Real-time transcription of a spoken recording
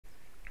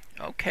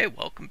Okay,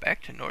 welcome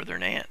back to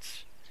Northern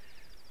Ants.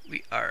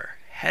 We are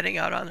heading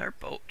out on our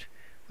boat.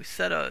 We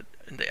set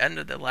in the end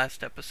of the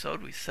last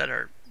episode, we set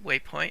our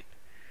waypoint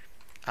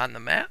on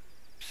the map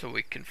so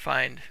we can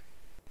find.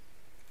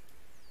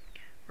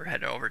 We're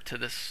heading over to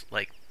this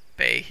like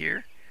bay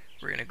here.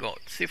 We're gonna go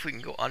see if we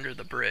can go under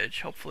the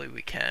bridge. Hopefully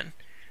we can.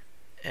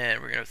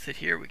 And we're gonna sit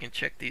here. We can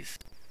check these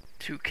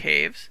two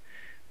caves,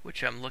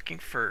 which I'm looking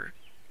for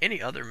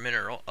any other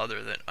mineral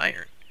other than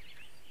iron.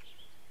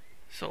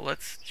 So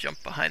let's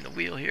jump behind the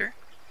wheel here.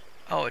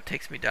 Oh, it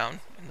takes me down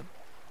in the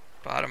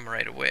bottom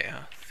right away,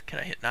 huh? Can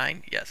I hit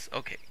 9? Yes,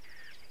 okay.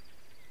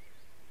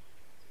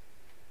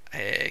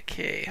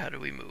 Okay, how do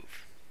we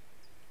move?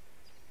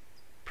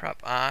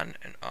 Prop on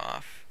and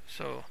off.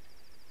 So,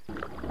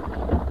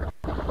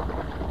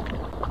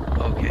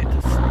 okay,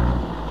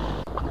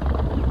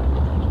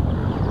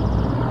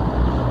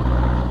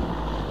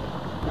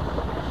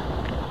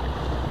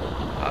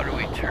 how do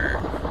we turn?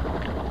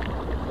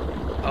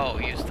 Oh,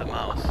 use the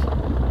mouse.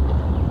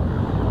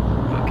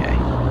 Okay.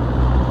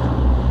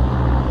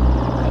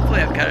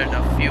 Hopefully I've got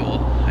enough fuel.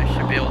 I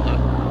should be able to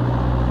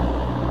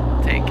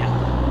take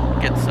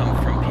and get some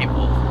from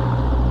people.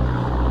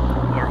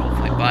 Or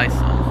hopefully buy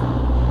some.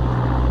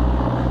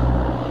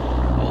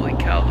 Holy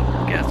cow, the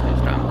gas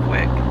goes down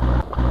quick.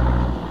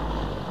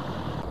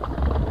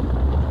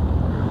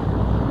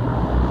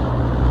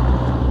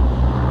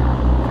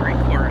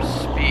 Three-quarter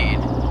speed.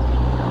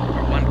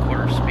 Or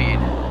one-quarter speed.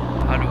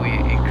 How do we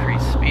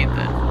increase speed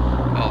then?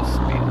 Oh,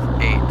 speed is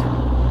 8.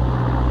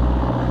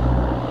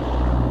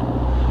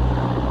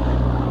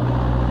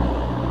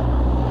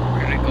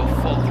 We're gonna go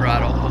full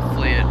throttle.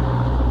 Hopefully it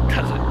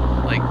doesn't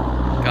like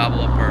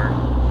gobble up our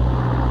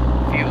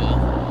fuel.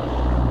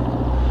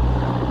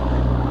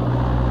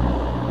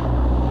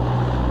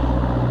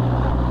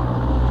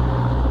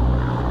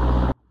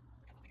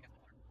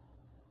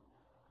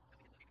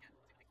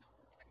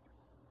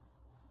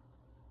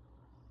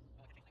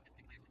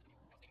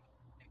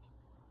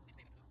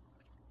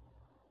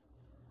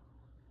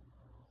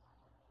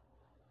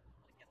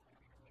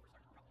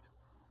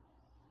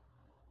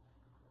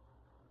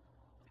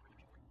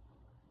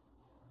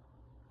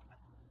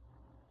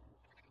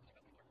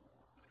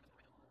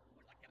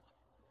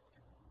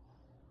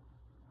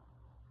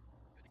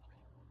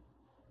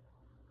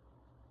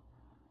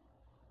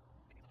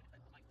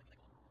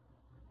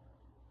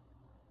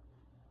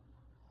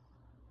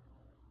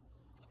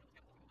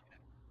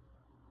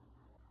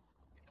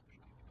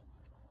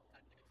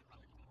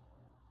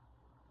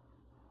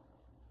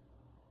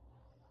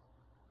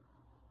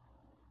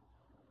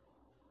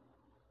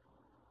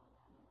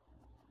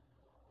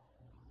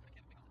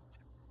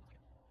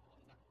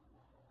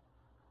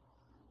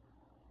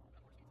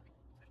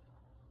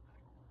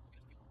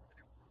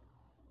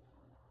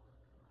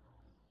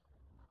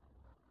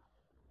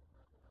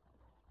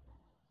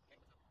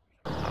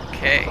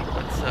 Okay,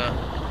 let's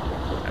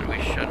how do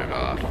we shut it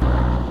off?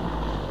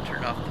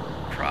 Turn off the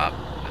prop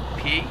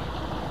with P.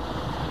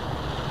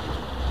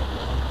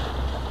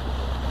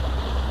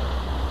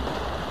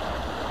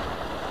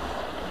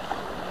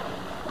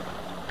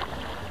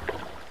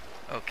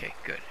 Okay,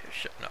 good. It's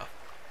shutting off.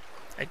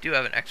 I do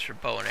have an extra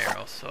bow and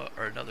arrow, so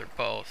or another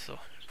bow, so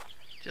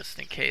just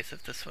in case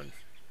if this one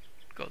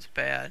goes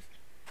bad.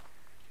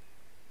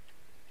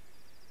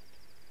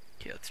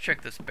 Okay, let's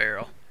check this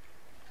barrel.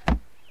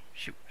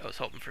 Shoot, I was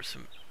hoping for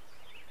some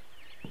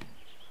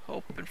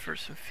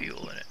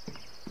fuel in it.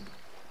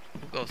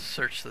 We'll go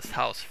search this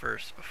house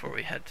first before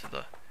we head to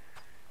the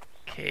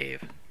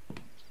cave.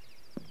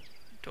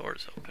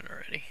 Door's open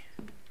already.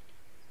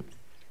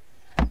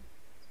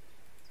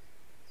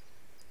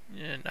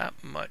 Yeah,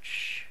 not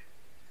much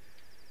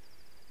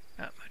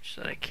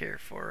that I care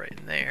for right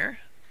in there.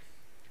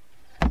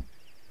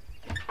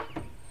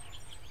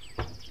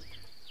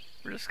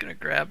 We're just gonna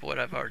grab what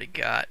I've already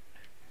got,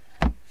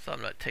 so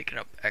I'm not taking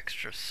up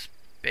extra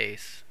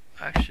space.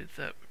 Actually,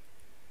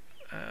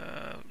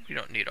 we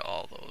don't need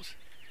all those.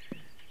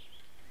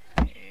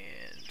 And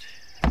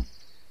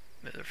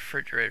the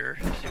refrigerator,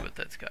 see what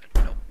that's got.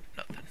 Nope,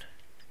 nothing.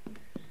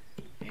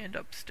 And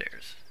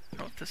upstairs. I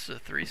don't know if this is a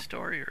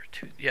 3-story or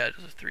 2. Yeah, it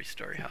is a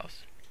 3-story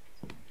house.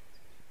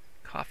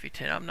 Coffee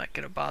tin. I'm not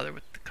gonna bother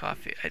with the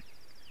coffee.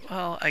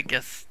 Well, I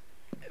guess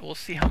we'll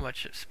see how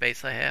much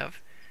space I have.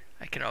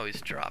 I can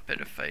always drop it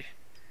if if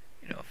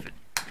it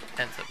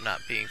ends up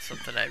not being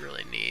something I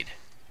really need.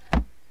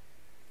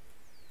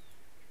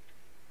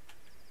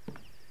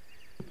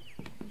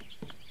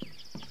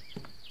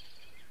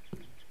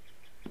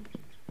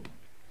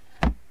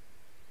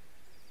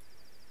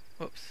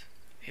 Whoops.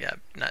 Yeah,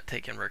 not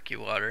taking murky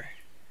water.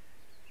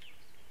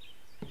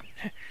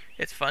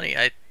 It's funny,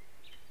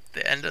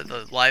 the end of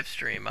the live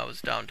stream I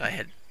was down to, I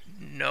had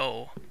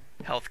no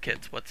health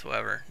kits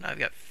whatsoever. Now I've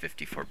got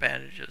 54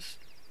 bandages,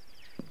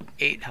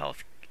 8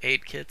 health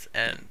aid kits,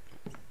 and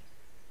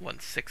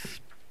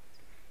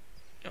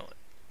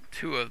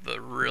 2 of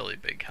the really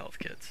big health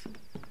kits.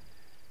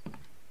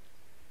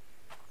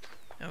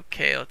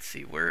 Okay, let's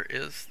see, where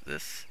is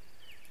this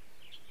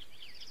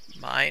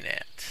mine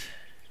at?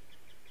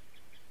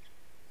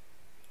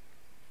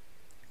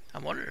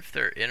 I'm wondering if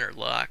they're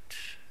interlocked.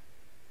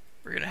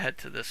 We're gonna head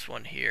to this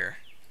one here.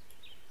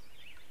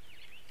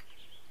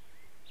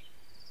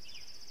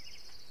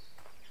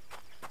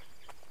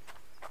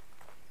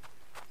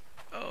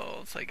 Oh,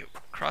 it's like it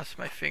crossed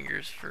my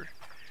fingers for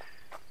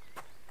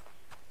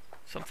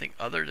something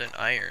other than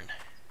iron.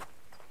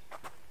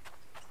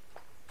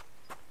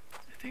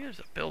 I think there's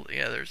a building.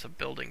 Yeah, there's a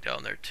building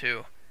down there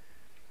too.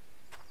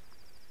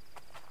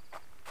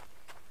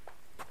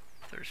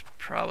 There's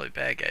probably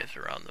bad guys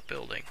around the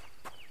building.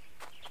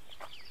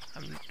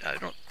 I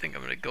don't think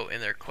I'm gonna go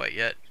in there quite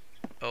yet.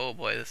 Oh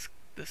boy,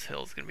 this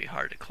hill is gonna be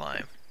hard to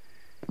climb.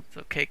 It's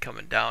okay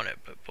coming down it,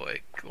 but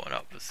boy, going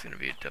up is gonna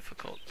be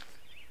difficult.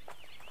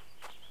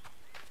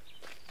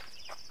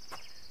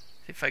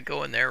 If I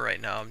go in there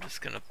right now, I'm just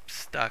gonna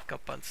stock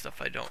up on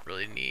stuff I don't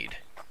really need.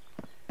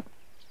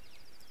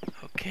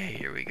 Okay,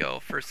 here we go.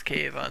 First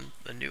cave on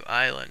the new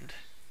island.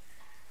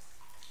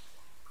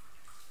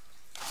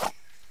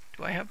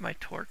 Do I have my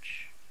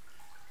torch?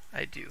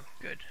 I do.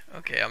 Good.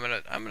 Okay, I'm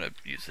gonna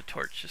use the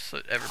torch just so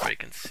that everybody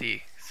can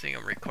see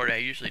I'm recording. I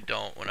usually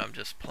don't when I'm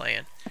just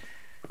playing.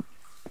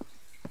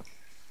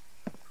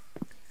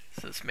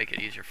 So let's make it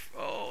easier.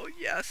 Oh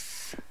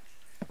yes.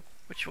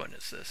 Which one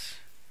is this?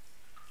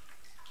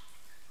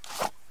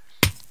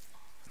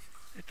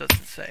 It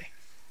doesn't say.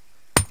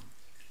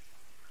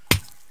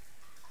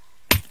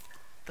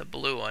 The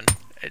blue one.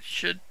 It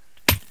should.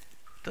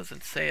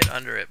 Doesn't say it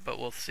under it, but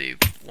we'll see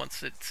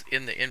once it's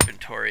in the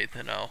inventory.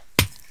 Then I'll.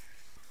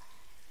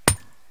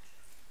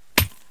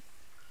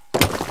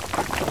 Let's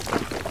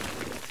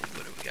see,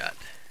 what do we got?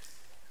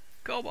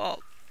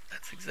 Cobalt.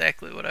 That's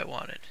exactly what I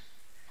wanted.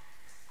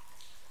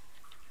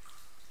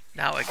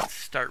 Now I can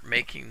start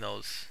making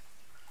those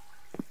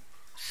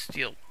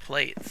steel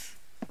plates.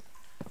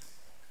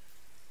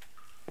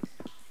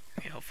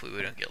 Okay, hopefully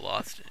we don't get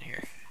lost in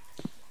here.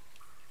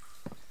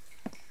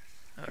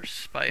 There's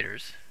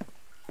spiders.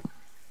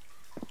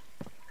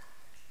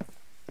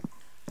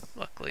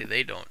 Luckily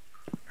they don't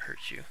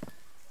hurt you.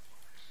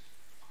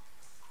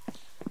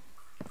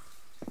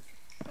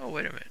 Oh,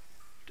 wait a minute.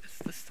 Is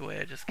this the way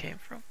I just came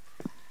from?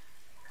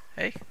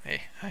 Hey,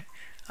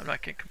 I'm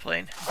not gonna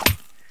complain.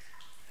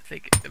 I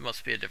think it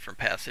must be a different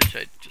passage.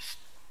 I just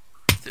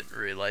didn't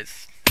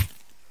realize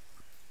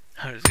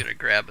I was gonna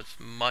grab as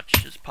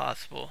much as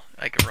possible.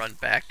 I can run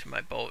back to my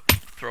boat,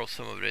 throw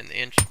some of it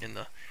in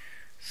the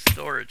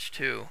storage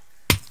too.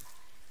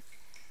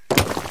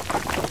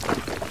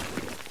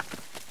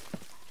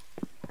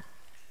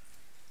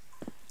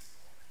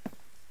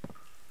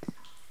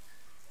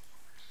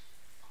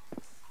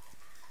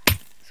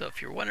 So if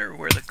you're wondering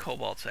where the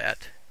cobalt's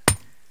at,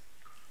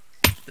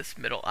 this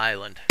middle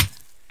island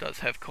does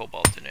have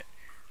cobalt in it.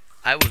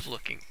 I was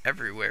looking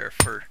everywhere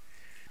for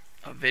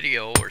a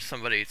video where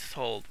somebody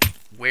told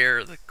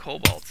where the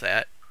cobalt's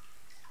at,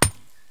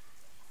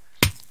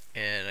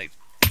 and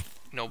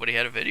nobody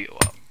had a video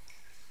up.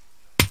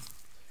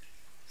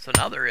 So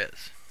now there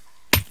is.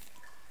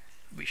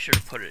 Be sure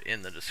to put it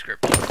in the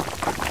description.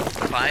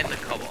 Find the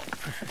cobalt.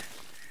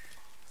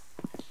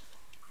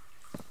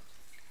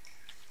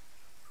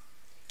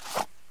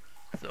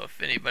 So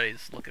if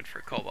anybody's looking for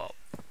cobalt,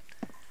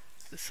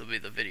 this will be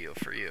the video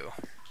for you.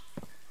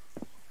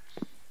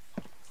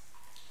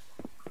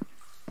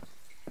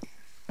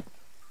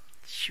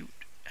 Shoot,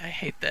 I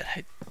hate that.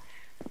 I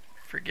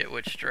forget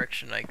which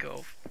direction I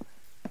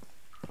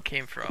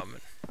came from.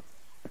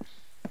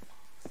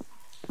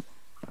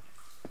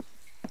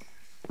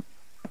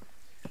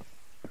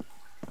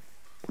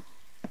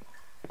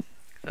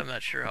 I'm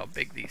not sure how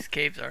big these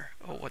caves are.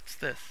 Oh, what's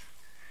this?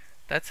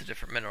 That's a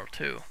different mineral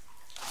too.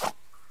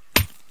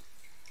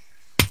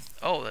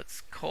 Oh, that's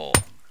coal.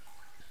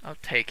 I'll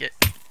take it.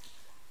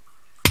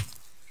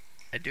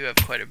 I do have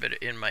quite a bit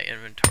in my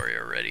inventory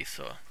already,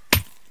 so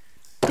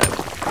I will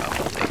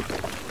probably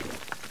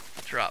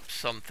drop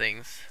some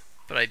things,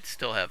 but I'd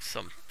still have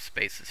some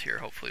spaces here.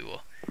 Hopefully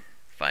we'll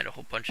find a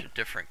whole bunch of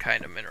different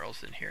kind of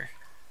minerals in here.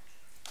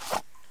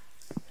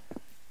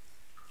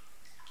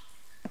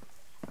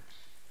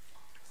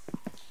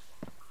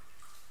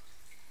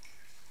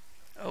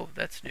 Oh,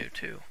 that's new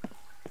too.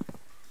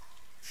 Let's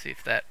see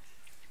if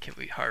can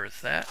we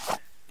harvest that?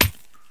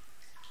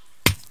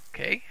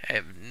 Okay, I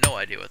have no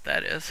idea what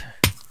that is.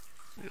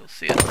 We will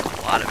see a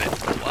lot of it.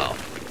 Oh wow.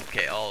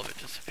 Okay, all of it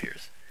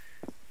disappears.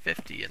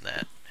 50 in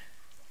that.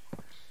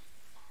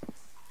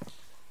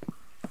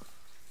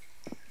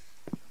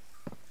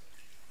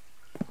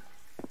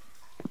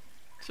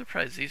 I'm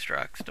surprised these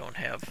rocks don't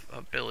have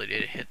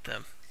ability to hit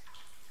them.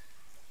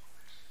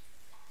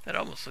 That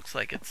almost looks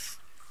like it's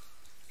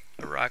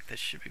a rock that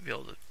should be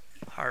able to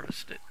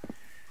harvest it.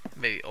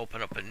 Maybe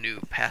open up a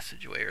new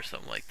passageway or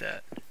something like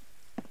that.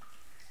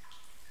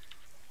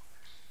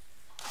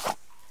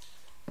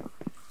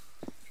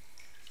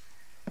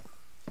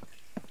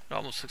 It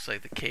almost looks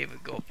like the cave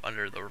would go up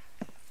under the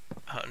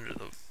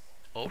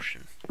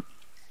ocean.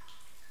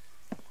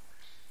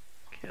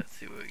 Okay, let's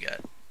see what we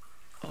got.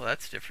 Oh,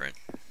 that's different.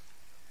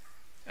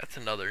 That's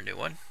another new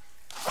one.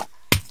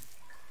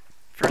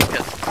 First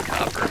guess is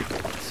copper.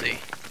 Let's see.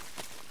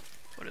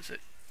 What is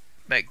it?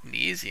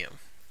 Magnesium.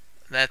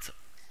 That's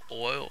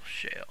oil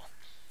shale.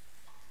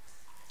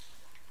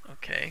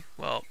 Okay,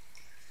 well,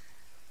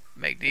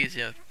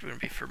 magnesium is going to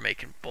be for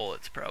making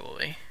bullets,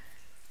 probably.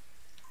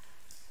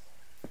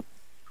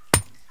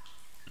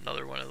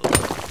 Another one of those.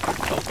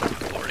 Oh,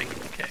 40.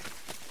 Okay.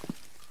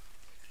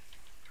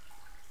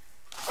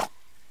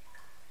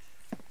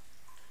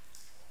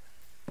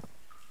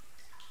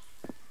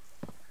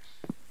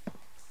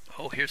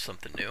 Oh, here's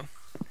something new.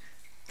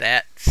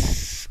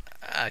 That's...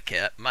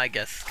 okay, my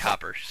guess is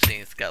copper,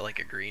 seeing it's got like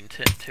a green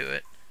tint to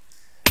it.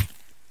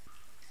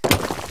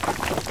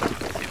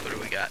 Let's see, what do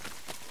we got?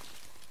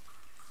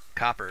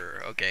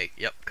 Copper, okay,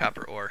 yep,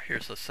 copper ore.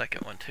 Here's the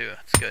second one too,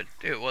 it's good.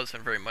 It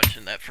wasn't very much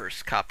in that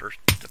first copper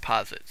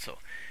deposit, so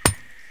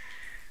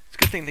it's a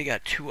good thing they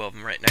got two of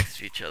them right next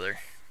to each other.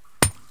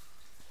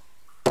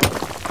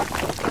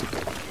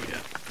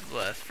 Yeah, the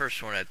last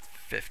first one had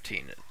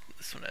 15,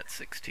 this one had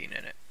 16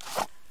 in it.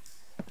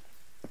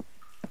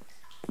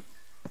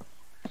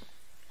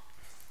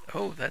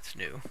 Oh, that's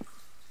new.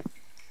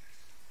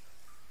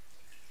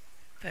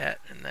 That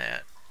and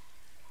that.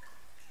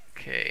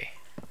 Okay.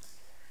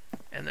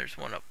 And there's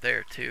one up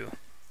there too.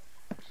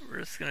 We're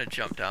just gonna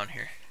jump down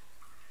here.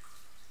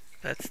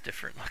 That's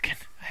different looking.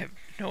 I have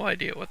no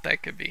idea what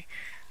that could be.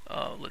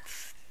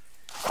 Let's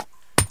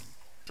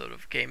sort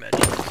of game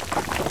edges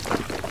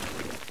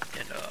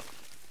and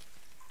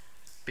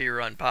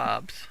Beer on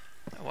Bob's.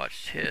 I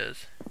watched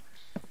his,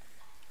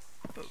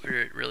 but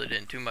we really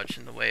didn't do much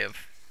in the way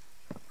of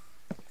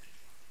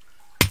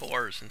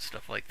ores and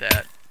stuff like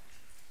that.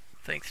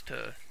 Thanks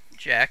to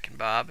Jack and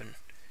Bob and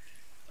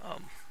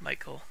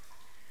Michael.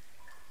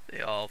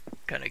 They all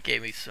kind of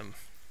gave me some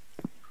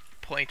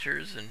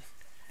pointers, and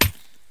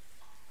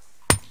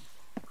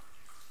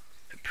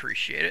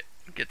appreciate it.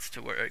 It gets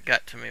to where it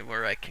got to me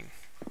where I can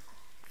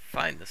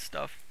find this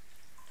stuff.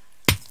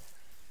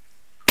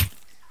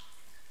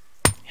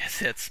 Yes,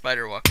 that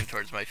spider walking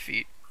towards my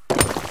feet.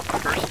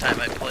 First time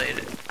I played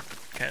it,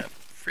 kind of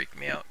freaked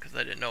me out because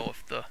I didn't know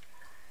if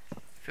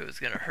it was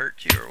gonna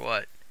hurt you or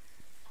what.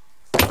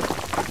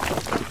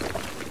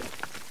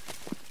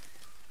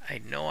 I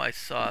know I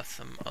saw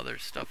some other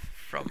stuff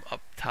from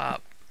up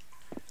top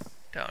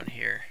down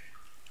here.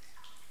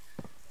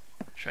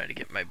 Trying to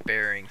get my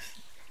bearings.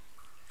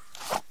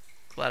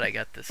 Glad I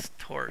got this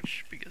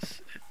torch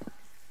because it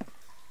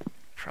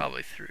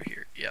probably through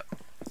here. Yep.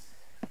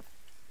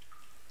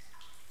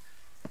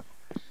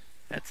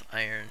 That's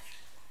iron.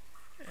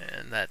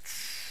 And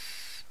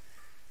that's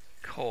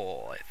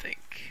coal, I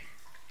think.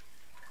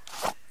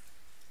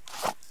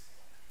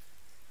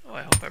 Oh,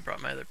 I hope I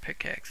brought my other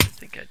pickaxe. I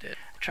think I did.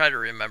 Try to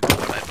remember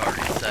what I've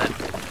already said,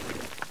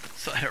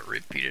 so I don't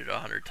repeat it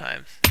 100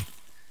 times.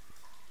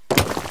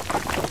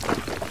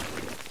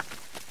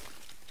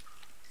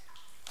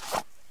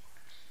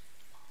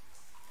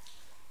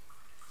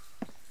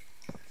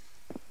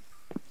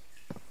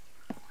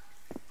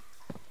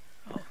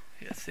 Oh,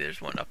 yeah, see there's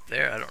one up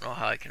there. I don't know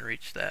how I can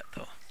reach that,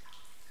 though.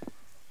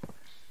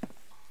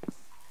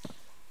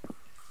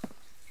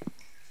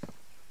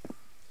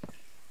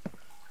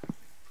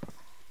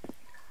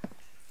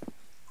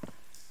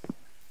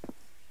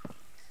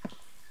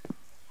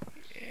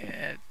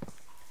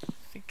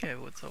 Okay,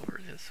 what's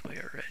over this way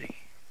already?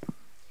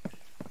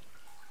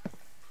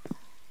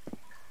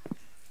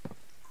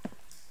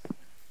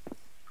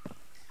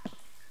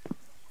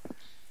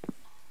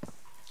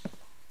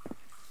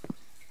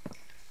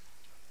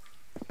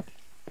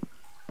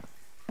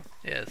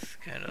 Yes,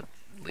 kind of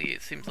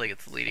it seems like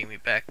it's leading me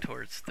back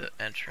towards the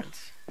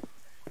entrance.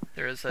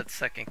 There is that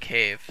second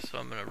cave, so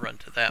I'm gonna run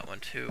to that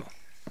one too.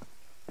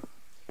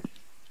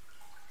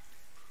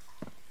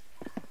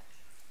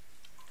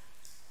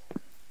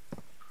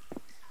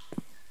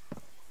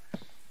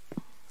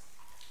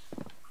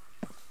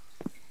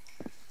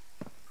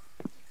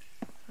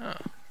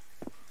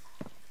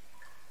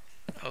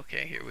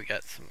 Okay, here we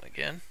got some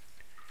again.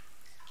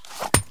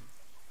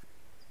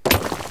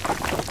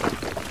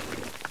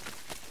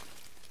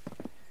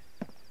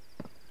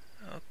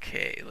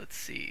 Okay, let's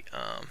see.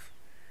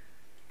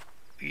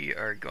 We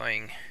are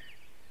going...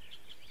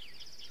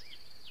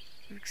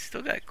 We've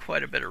still got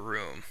quite a bit of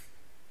room.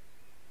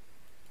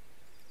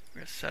 We're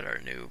going to set our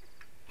new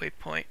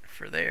waypoint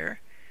for there.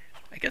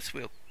 I guess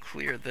we'll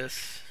clear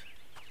this.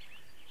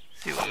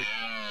 See what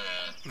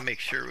we... Make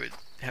sure we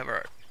have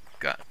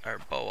got our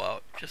bow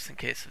out just in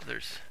case if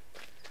there's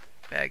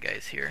bad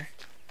guys here.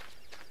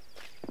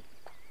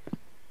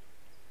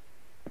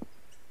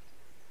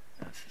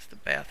 This is the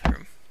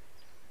bathroom.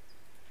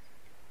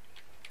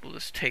 We'll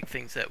just take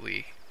things that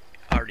we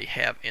already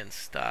have in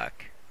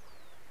stock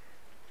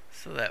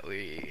so that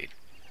we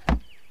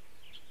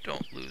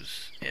don't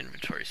lose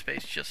inventory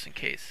space just in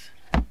case.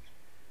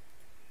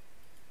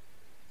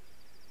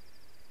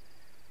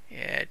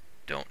 Yeah, I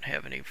don't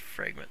have any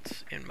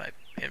fragments in my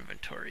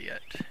inventory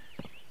yet.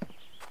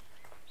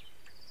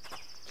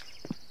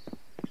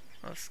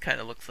 Well, this kind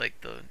of looks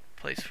like the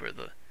place where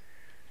the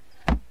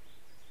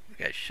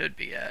guys should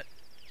be at.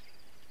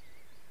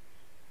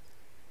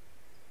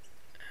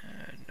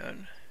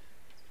 None.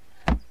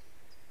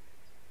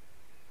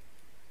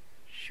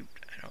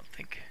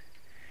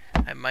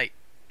 I might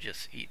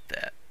just eat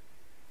that.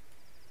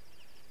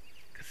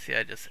 Cause see,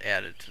 I just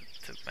added to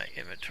my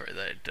inventory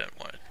that I don't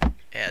want to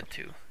add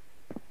to.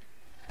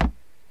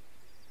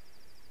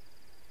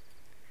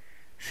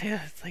 See,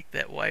 it's like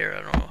that wire,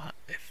 I don't know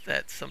if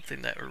that's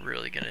something that we're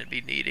really going to be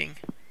needing.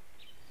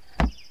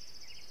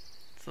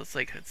 So it's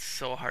like it's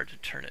so hard to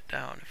turn it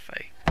down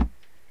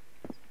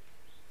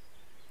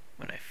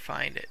when I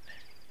find it.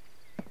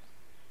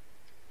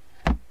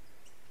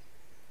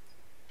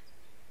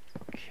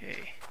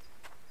 Okay.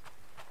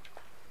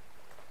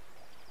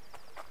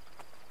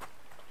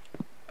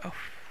 Oh,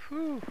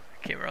 whew.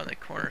 I came around the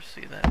corner,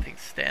 see that thing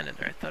standing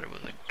there. I thought it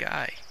was a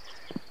guy.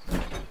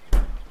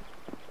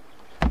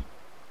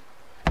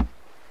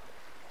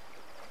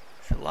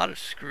 There's a lot of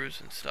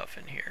screws and stuff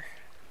in here.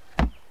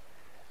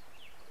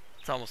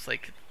 It's almost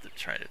like they're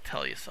trying to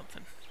tell you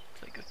something.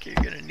 It's like, okay,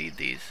 you're gonna need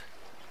these.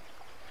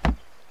 For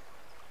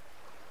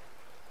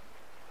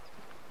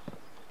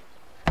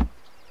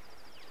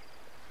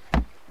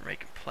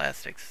making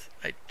plastics,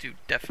 I do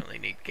definitely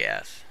need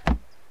gas.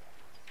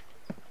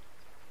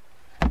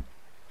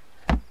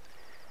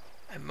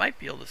 I might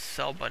be able to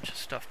sell a bunch of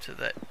stuff to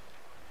the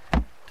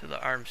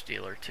arms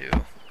dealer too.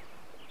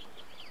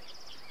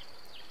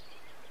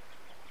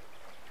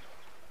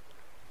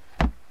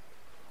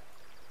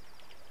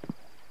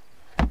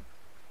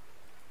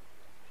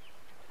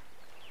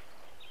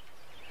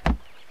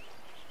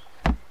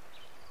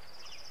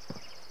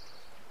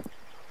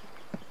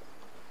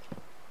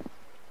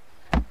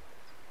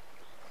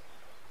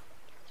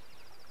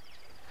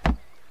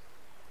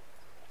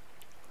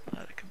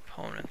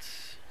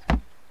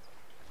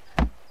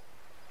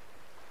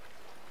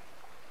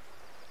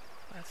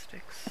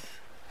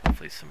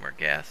 Hopefully some more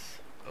gas.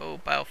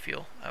 Oh,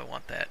 biofuel. I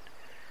want that.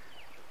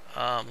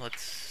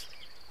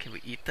 Can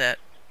we eat that?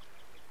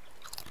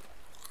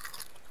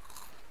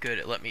 Good,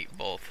 it let me eat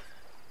both.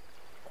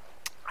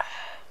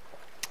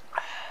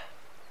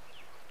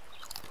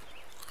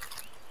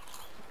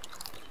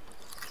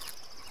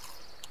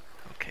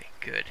 Okay,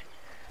 good.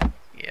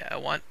 Yeah, I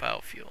want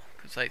biofuel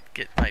because I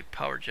get my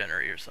power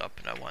generators up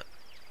and I want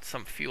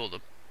some fuel to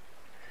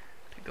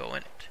go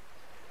in it.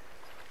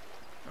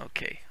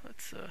 Okay,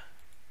 let's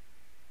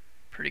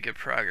pretty good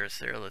progress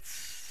there. Let's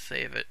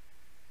save it.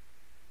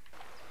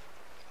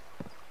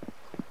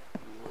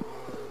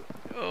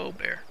 Oh,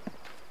 bear.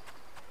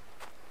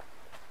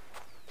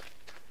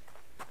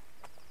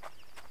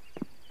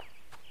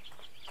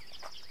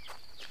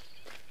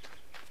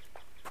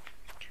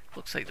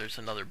 Looks like there's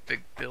another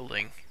big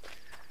building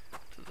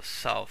to the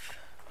south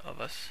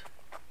of us.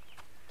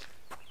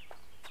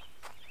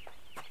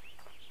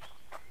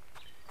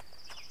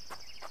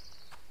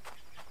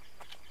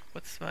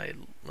 What's my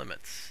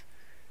limits?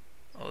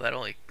 Oh, that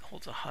only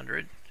holds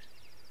 100.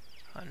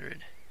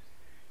 100.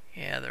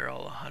 Yeah, they're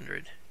all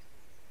 100.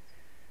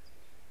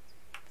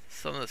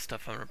 Some of the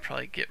stuff I'm gonna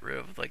probably get rid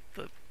of, like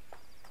the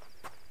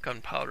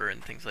gunpowder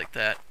and things like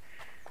that.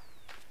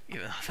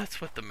 Even though that's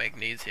what the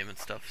magnesium and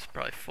stuff is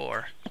probably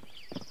for.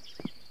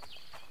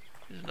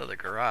 There's another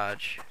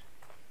garage.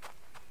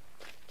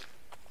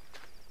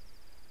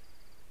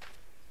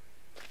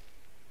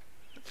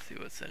 Let's see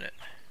what's in it.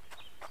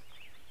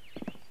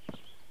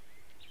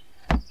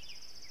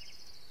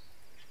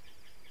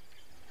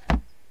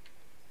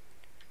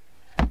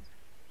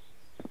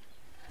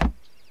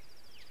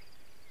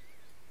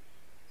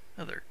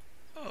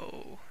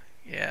 Oh,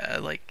 yeah, I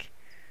like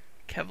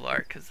Kevlar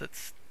because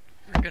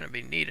we're going to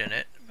be needing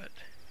it, but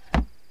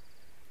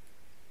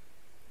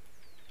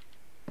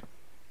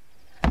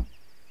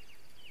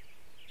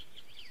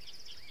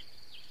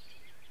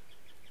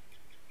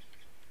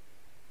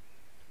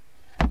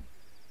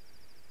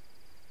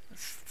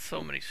it's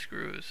so many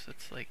screws,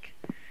 it's like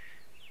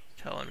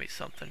telling me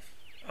something.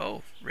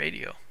 Oh,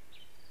 radio.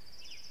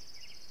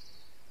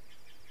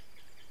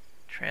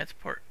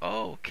 Transport.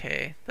 Oh,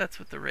 okay. That's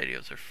what the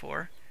radios are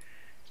for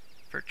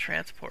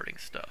transporting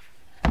stuff.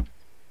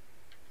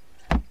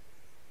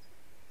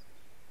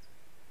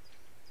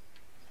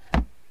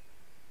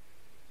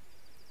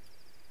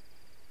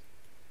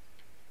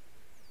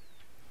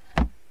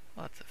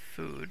 Lots of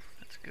food.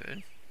 That's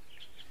good.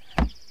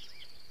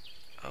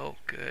 Oh,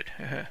 good.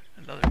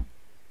 Another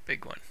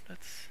big one.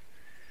 That's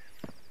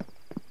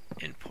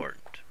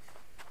important.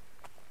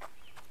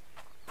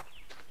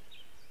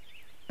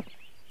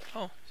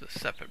 Oh, there's a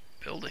separate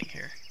building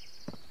here.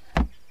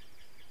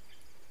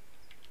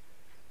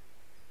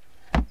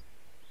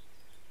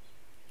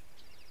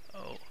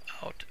 Oh,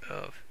 out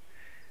of...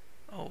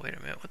 Oh, wait a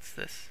minute. What's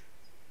this?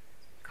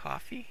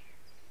 Coffee?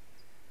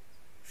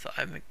 So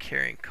I've been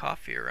carrying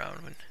coffee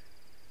around when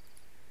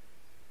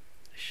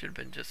I should have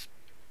been just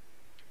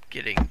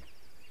getting...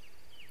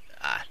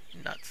 Ah,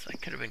 nuts. I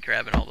could have been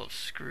grabbing all those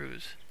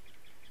screws.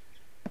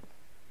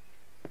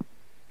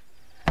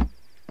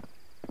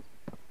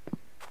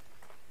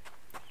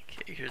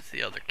 Okay, here's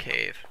the other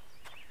cave.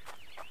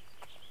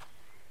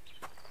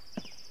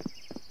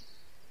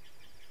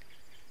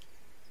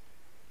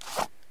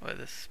 Well,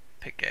 this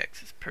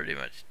pickaxe is pretty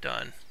much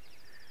done.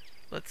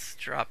 Let's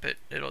drop it.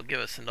 It'll give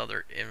us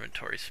another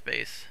inventory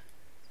space.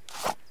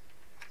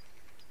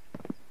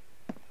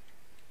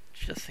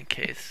 just in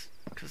case,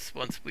 because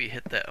once we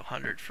hit that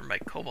 100 for my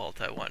cobalt,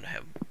 I want to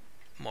have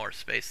more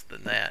space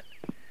than that.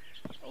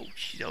 Oh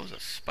gee, that was a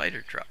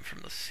spider dropping from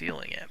the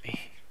ceiling at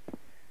me.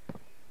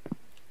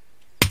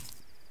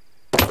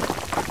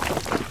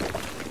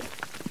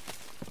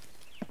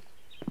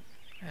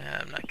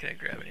 I'm not going to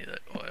grab any of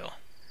that oil.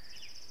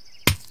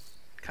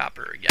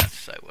 Copper,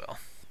 yes I will.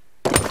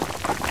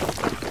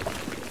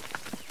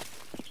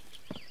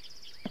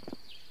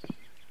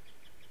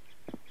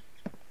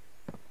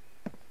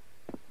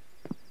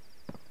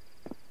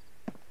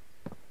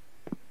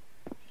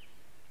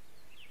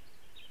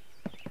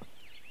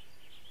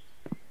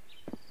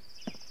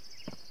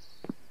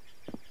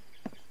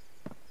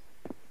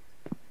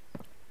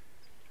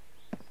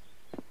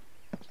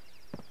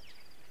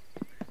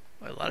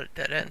 A lot of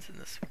dead ends in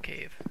this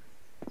cave.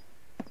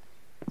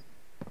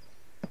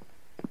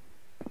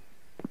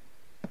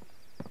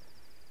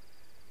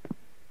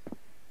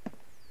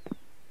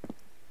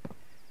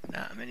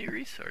 Not many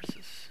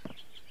resources.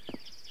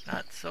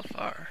 Not so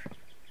far.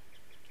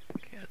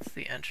 Okay, that's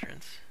the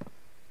entrance.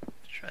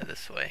 Let's try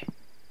this way.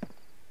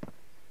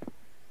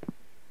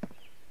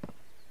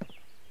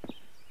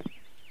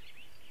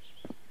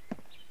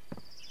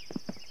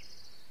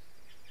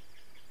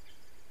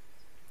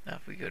 Now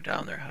if we go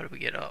down there, how do we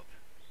get up?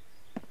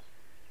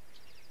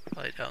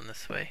 Probably down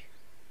this way.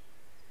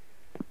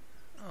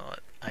 Oh,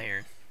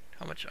 iron.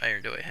 How much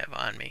iron do I have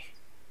on me?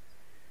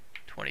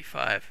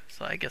 25.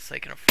 So I guess I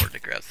can afford to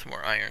grab some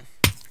more iron.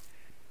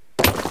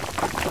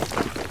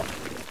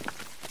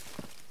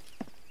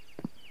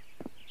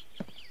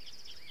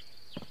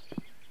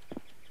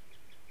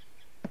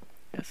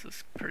 This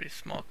is a pretty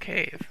small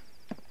cave.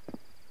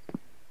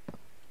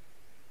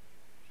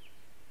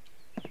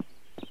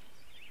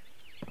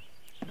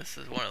 This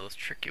is one of those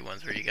tricky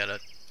ones where you gotta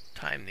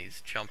time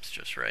these jumps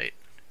just right.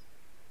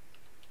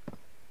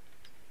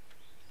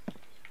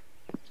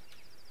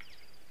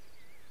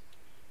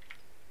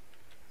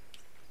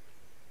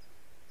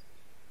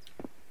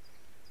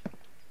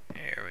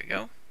 There we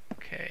go.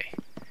 Okay.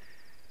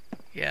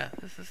 Yeah,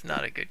 this is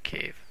not a good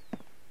cave.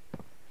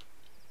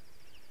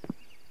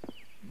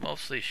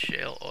 Mostly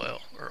shale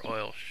oil, or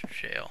oil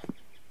shale.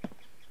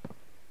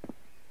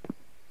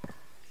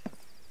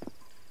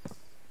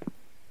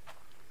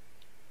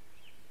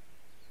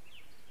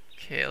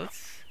 Okay,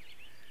 let's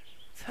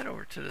head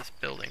over to this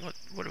building.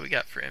 What do we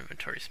got for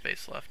inventory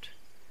space left?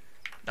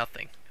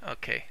 Nothing.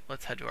 Okay,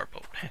 let's head to our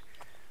boat.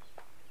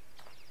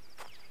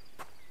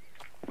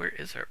 Where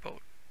is our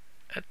boat?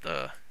 At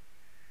the...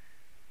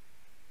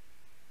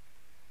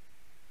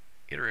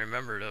 You gotta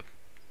remember to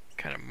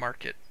kind of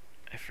mark it.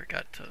 I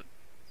forgot to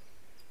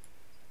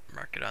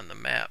mark it on the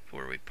map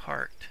where we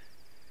parked.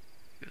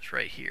 It was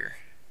right here.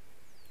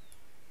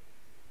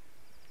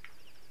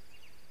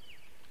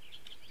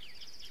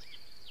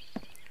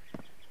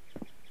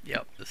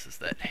 Yep, this is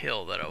that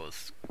hill that I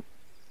was...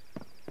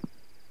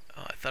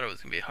 Oh, I thought it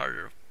was going to be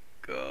harder to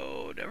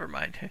go. Never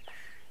mind.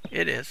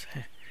 It is.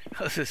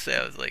 I was going to say,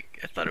 I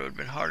thought it would have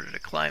been harder to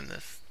climb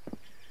this.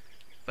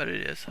 But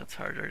it is. It's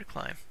harder to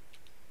climb.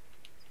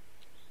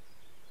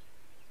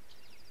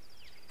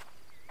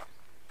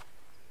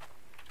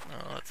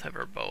 Oh, let's have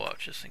our bow out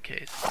just in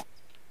case.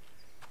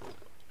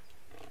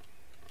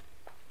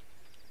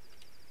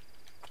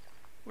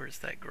 Where's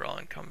that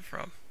growling coming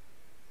from?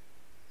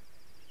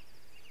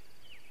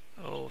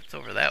 Oh, it's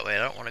over that way. I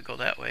don't want to go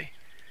that way.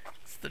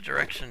 It's the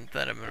direction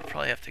that I'm going to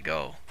probably have to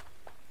go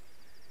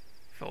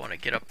if I want to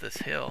get up this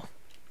hill.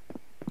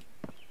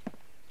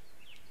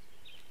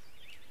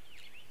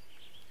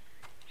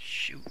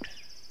 Shoot.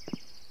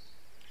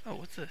 Oh,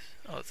 what's this?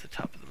 Oh, it's the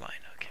top of the mine.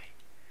 Okay.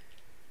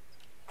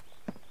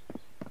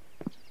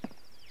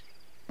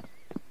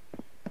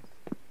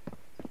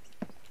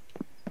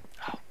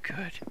 Oh,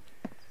 good.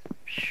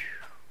 Phew.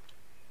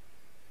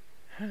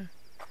 Huh.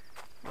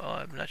 Well,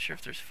 I'm not sure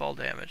if there's fall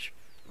damage.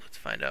 Let's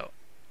find out.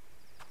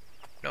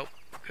 Nope.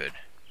 Good.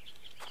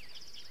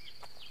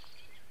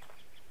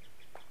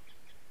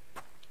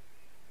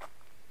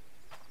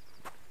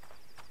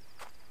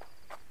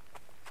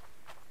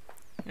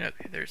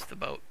 Okay, there's the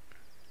boat.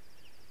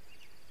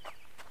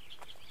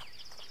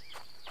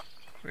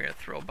 We're gonna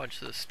throw a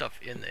bunch of this stuff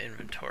in the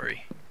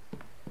inventory.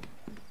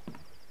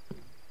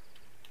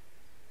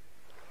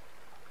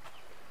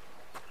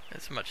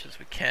 As much as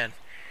we can.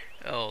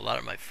 Oh, a lot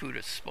of my food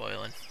is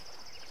spoiling.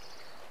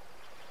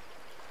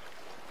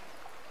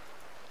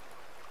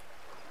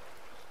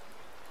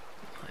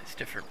 All these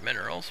different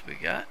minerals we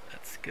got.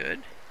 That's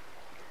good.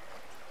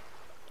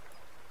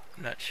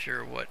 I'm not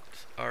sure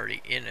what's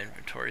already in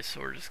inventory,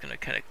 so we're just going to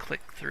kind of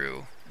click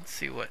through and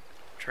see what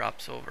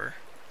drops over.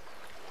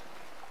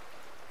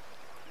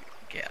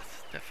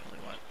 Gas, definitely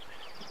want.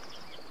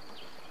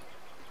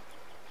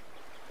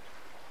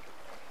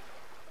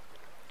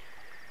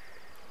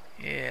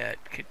 Yeah,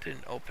 it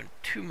didn't open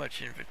too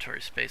much inventory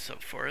space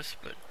up for us,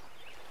 but...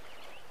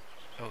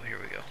 Oh, here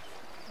we go.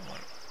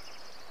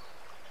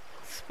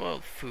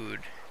 Spoiled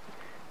food.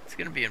 It's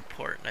going to be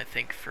important, I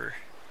think, for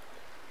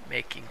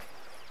making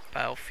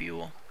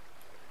biofuel.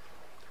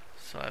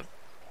 So I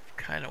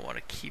kind of want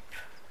to keep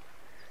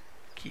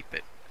keep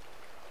it.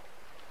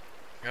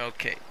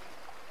 Okay.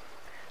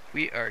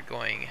 We are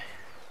going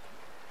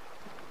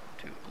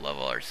to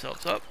level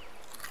ourselves up.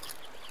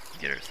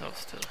 Get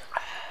ourselves to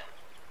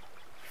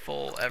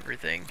full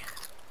everything.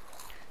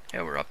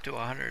 Yeah, we're up to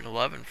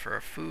 111 for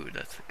our food.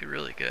 That's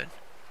really good.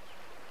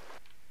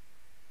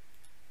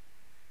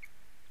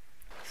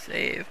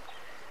 Save.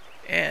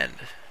 And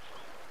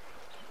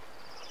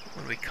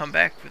when we come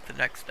back with the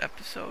next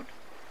episode,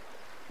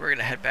 we're going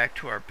to head back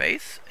to our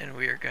base and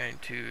we are going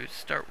to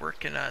start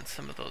working on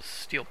some of those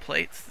steel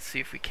plates to see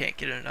if we can't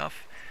get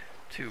enough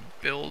to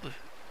build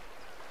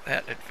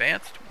that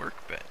advanced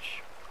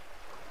workbench.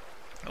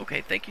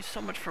 Okay, thank you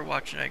so much for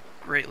watching. I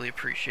greatly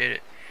appreciate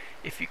it.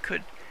 If you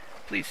could,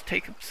 please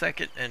take a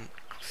second and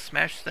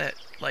smash that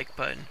like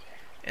button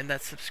and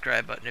that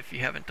subscribe button if you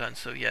haven't done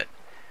so yet.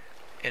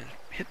 And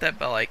hit that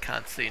bell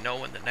icon so you know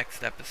when the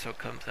next episode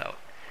comes out.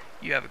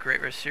 You have a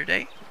great rest of your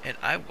day, and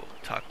I will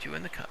talk to you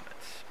in the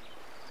comments.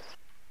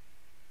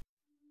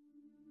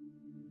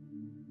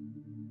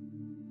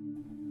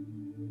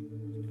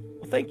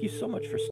 Well, thank you so much for